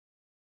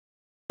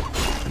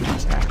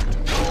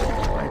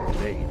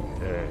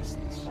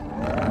tests.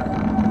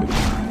 The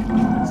time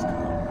has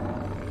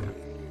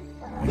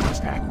come. We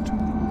must act.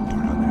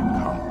 Tyranne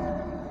come.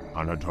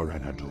 On a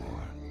Tyrannadur.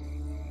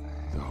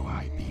 Though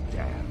I be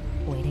damned.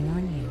 Waiting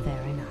on you.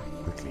 Fair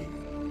enough. Quickly.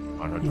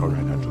 On a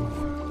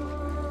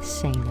Tyrannadur.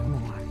 Say no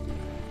more.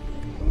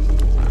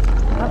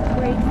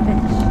 Upgrade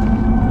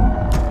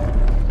finished.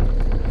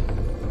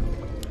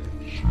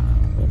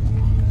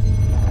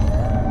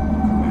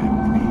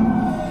 Command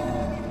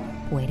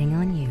me. Waiting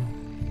on you.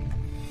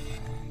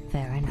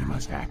 Fair We enough.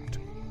 must act.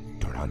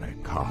 Tyranne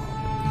come.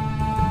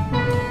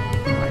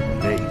 My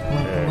blade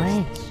Walk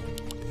away. tests.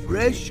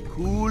 Fresh,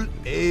 cool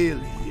ale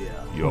here.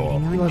 Your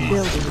Waiting on Your you.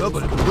 building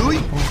Trouble is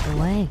brewing. Walk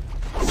away.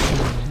 Say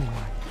no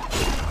more.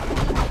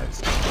 has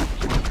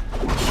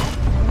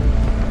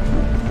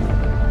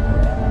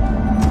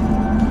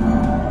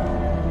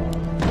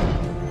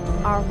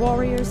Our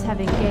warriors have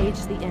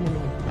engaged the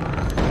enemy.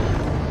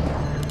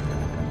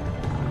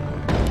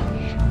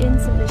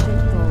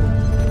 Insufficient gold.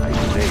 my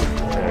blade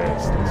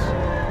tests.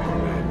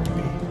 Command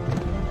me.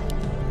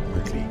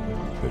 Quickly.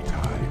 The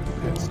time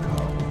has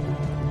come.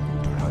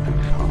 Tyranne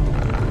come.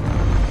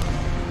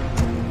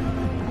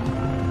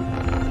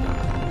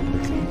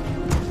 Quickly.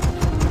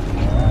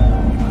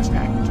 We must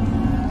act,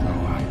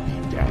 though I be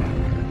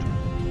damned.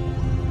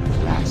 At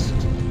last.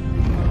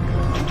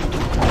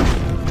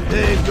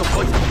 Name your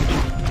poison.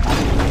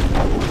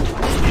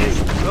 Is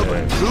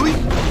trouble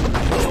brewing?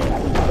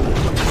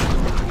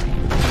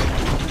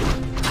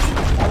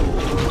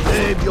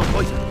 Name your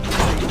poison.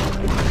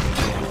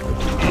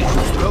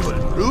 Is trouble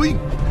brewing?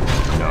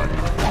 None.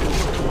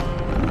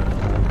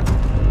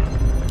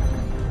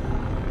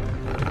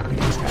 We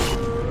must act.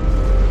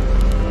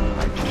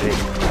 My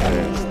blade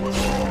tests.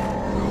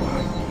 Though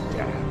I be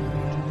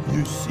damned.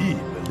 You seem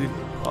a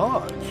little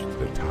parched.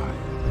 The time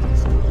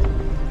has come.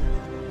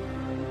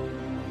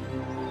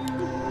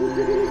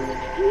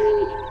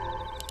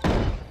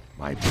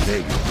 My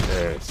blade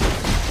tests.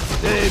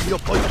 Name your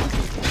poison.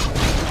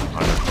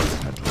 On a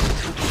Tyrannadur.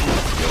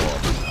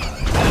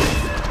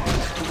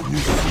 You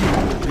seem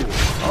a little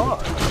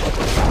parched.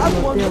 Have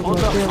one Build on your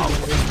the building house.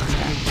 is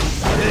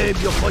Name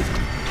your poison.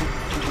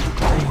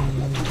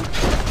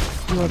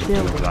 Your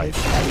building Life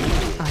is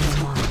I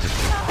am on.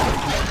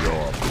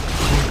 your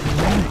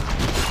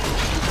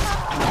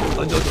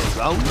Another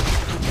round?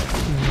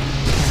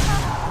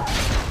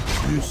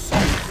 You seem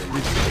a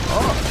little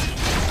parched.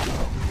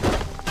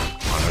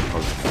 on a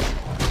Tyrannadur.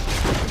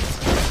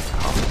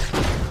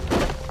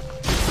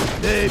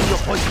 Name your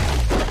poison.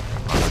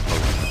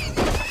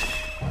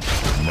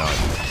 None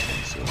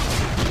can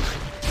survive.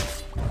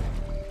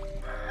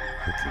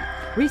 Quickly,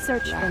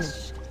 research Last.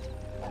 finished.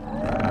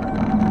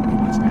 we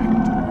must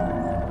act.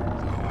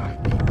 Though I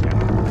be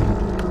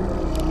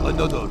damned.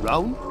 Another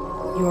round?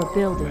 Your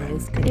building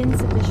is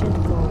insufficient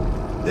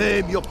gold.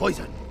 Name your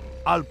poison.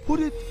 I'll put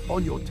it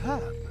on your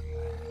tab.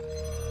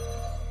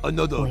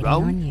 Another Waiting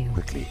round? on you.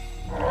 Quickly,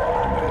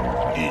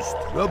 Is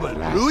trouble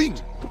Last. brewing?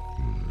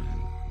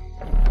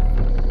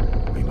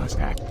 we must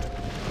act.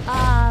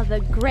 Ah,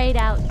 the great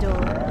outdoors.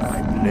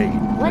 My blade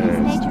What is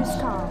tests. nature's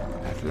call?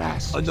 At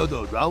last,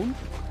 Another round?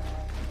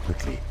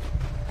 quickly,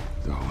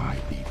 though I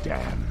be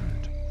damned.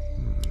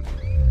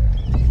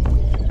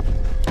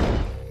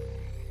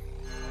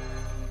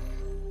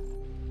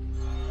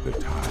 The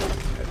time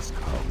has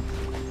come,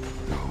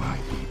 though I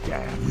be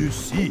damned. You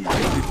see, a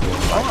little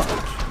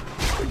large.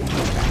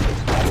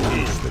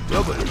 Is the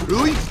trouble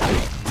brewing?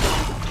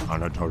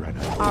 On a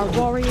Tyrannadur. Our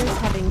warriors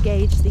have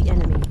engaged the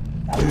enemy.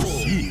 You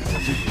see, a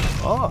little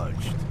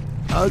parched.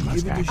 I'll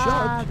give it a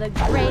Ah, shot. the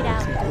great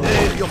outdoors.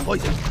 Name your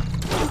poison.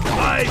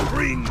 I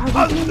bring Are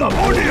we doing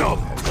pandemonium!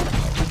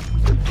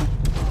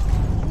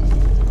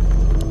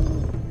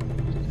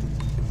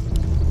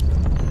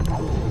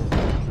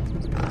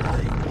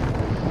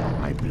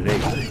 My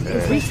blade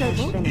tests. Research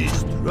finished.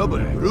 Is trouble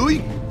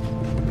brewing?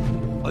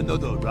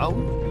 Another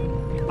round?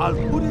 I'll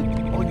put it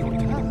on your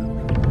tab.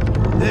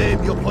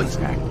 Name your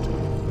poison. Act.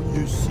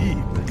 You see, a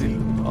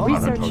little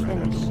parched. Research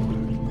finished.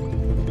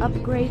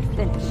 Upgrade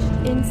finished.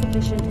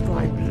 Insufficient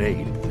My gold.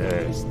 blade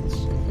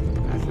thirsts.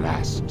 At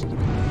last.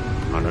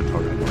 On a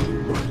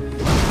Tyrannadur.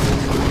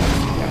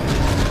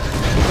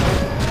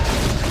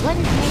 What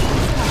is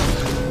nature's call?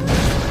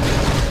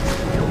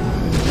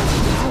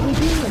 Are we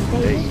being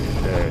invaded? Blade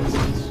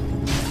thirsts.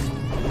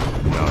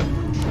 None.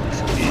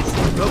 Is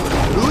trouble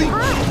brewing?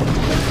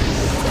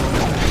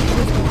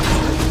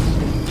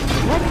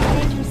 What is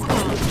nature's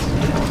call?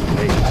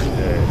 Blade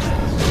thirsts.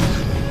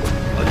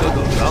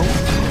 Another round?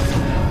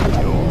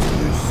 Your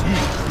You see,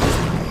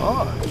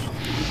 parched.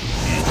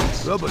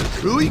 Is trouble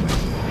brewing?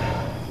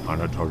 on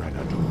a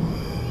Tyrannadur.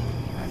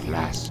 At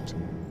last.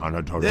 On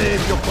a Name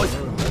Tyrannadur. your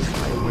poison.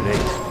 My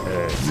blade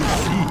thirsts. You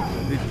see, a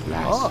little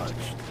Last.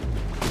 parched.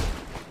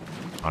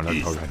 On a Is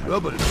Tyrannadur.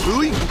 trouble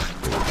brewing?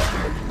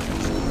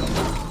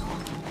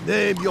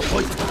 Name your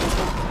poison.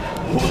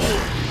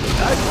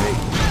 That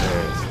makes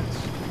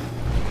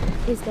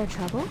Thirsts. Is there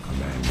trouble?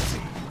 Command me.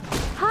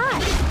 Hi!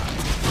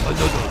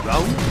 another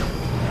round.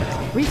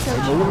 Research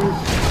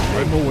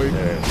I'm awake.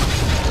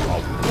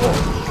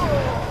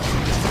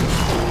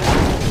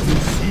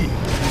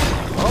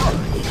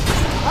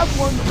 have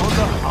one on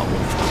the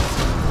house.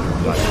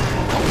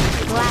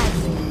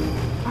 Gladly.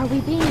 Are we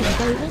being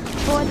invaded?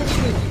 For the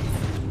truth.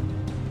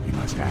 We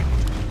must act.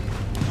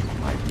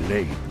 My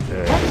blade What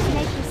thirsts, is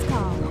nature's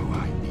call? though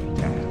I be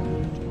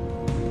damned.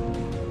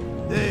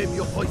 Name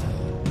your poison.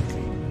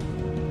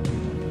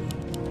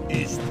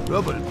 Is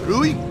trouble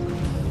brewing?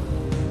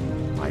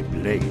 My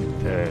blade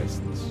thirsts.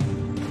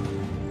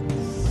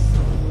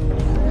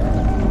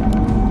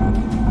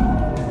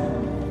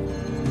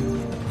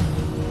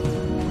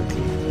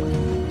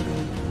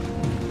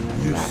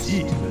 You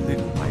see the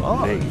little My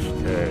bar. blade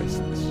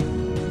thirsts.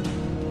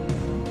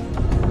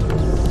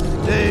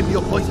 Name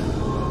your poison.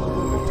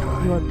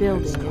 Your Time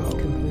building has is come,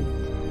 complete.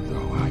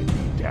 though I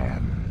be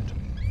damned.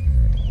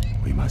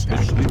 We must The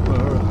act.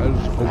 sleeper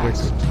has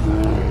awakened.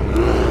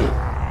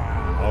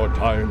 Our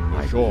time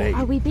My is short. blade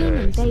Are we being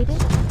thirsts. invaded?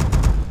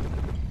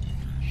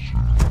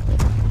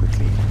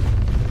 Quickly.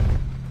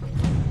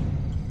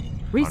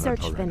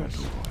 Research On a finished.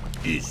 Toreador.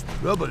 Is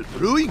trouble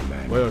brewing?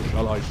 Where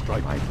shall I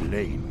strike? My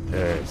blade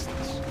thirsts.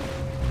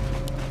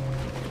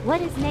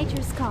 What is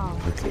nature's call?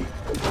 Quickly.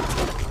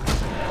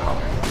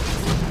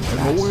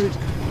 I'm awake.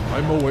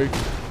 I'm awake.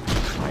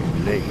 My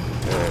blade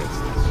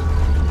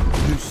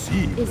thirsts. You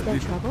see Is the there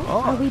little trouble?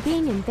 bar. Are we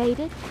being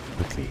invaded?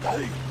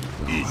 Quickly.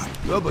 Is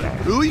trouble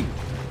brewing?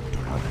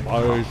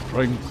 My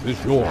strength is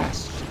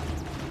yours.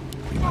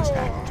 We must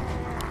act.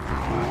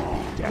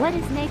 What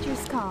is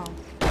nature's call?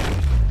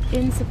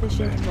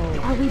 Insufficient gold.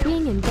 Are we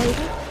being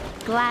invaded?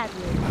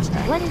 Gladly.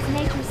 What is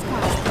nature's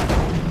call?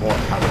 For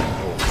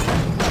Palador.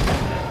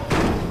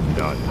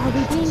 None. Are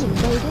we being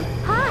invaded?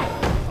 Hi!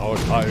 Our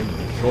time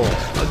is short.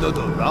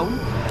 Another round?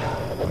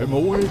 I'm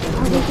awake.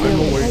 Are we being I'm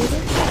awake.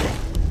 invaded?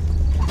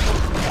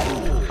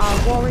 Our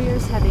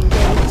warriors have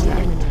engaged the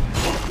enemy.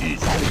 Is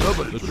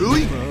trouble The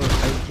brewing? sleeper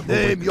has Name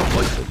awakened. your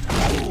poison.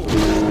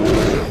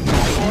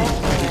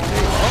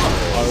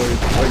 My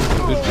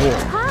strength is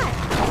yours. Hi!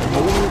 I'm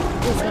awake.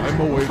 Is there I'm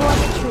trouble? awake. For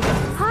the